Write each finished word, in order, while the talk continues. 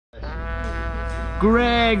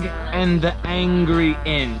Greg and the Angry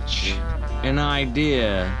Inch. An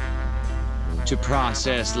idea to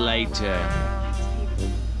process later.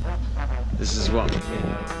 This is what we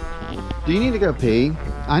did. Do you need to go pee?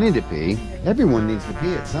 I need to pee. Everyone needs to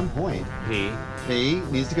pee at some point. Pee. Pee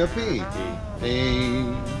needs to go pee. Pee.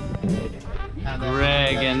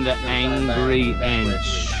 Greg and the Angry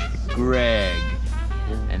Inch. Greg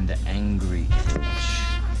and the Angry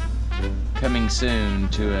Inch. Coming soon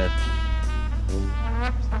to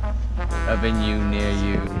a venue near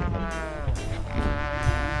you.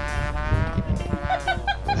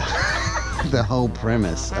 The whole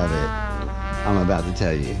premise of it, I'm about to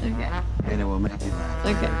tell you. Okay. And it will make you laugh.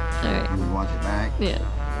 Okay. All right. You watch it back. Yeah.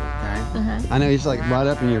 Okay. I know he's like right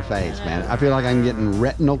up in your face, man. I feel like I'm getting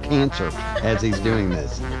retinal cancer as he's doing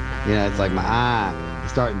this. You know, it's like my eye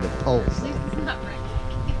is starting to pulse.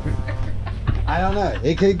 I don't know.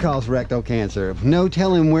 It could cause rectal cancer. No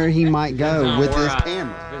telling where he might go with this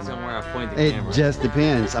camera. Depends on where I point the camera. It just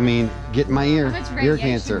depends. I mean, get my ear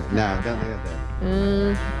cancer. No, don't do it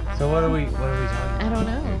there. So what are we talking about? I don't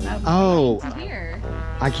know. Oh. To hear.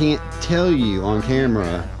 I can't tell you on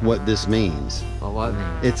camera what this means. Well, what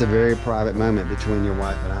means? It's a very private moment between your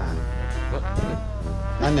wife and I. What?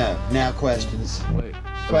 I know. Now questions. Wait.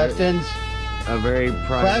 Questions? A very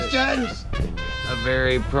private. Questions? A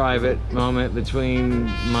very private moment between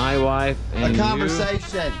my wife and A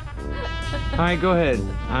conversation. All right, go ahead.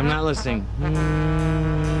 I'm not listening.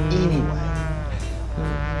 Anyway,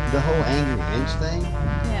 the whole Angry Inch thing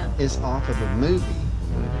is off of a movie.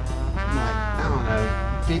 Like, I don't know,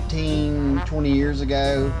 15, 20 years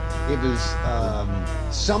ago. It was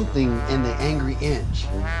something in the Angry Inch.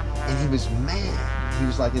 And he was mad. He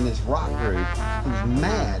was like in this rock group. He was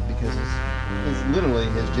mad because literally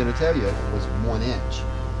his genitalia was 1 inch.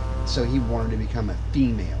 So he wanted to become a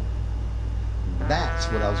female. That's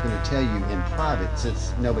what I was going to tell you in private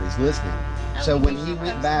since nobody's listening. So when he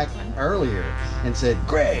went back earlier and said,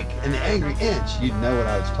 Greg and the Angry Inch, you'd know what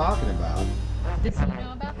I was talking about. Does he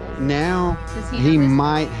know about this? Now, he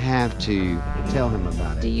might have to tell him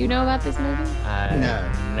about it. Do you know about this movie? I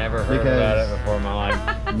never heard about it before in my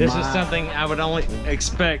life. This is something I would only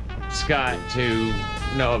expect Scott to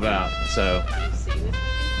know about. So,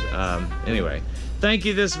 anyway. Thank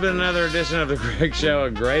you. This has been another edition of The Greg Show.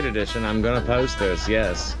 A great edition. I'm going to post this,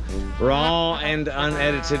 yes. Raw and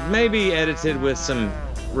unedited. Maybe edited with some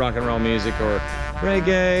rock and roll music or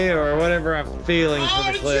reggae or whatever I'm feeling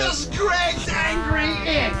for the clip. Just Greg's Angry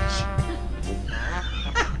Inch.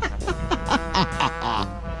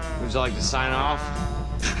 Would you like to sign off?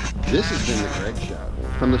 This has been The Greg Show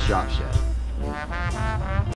from the Shop Chef.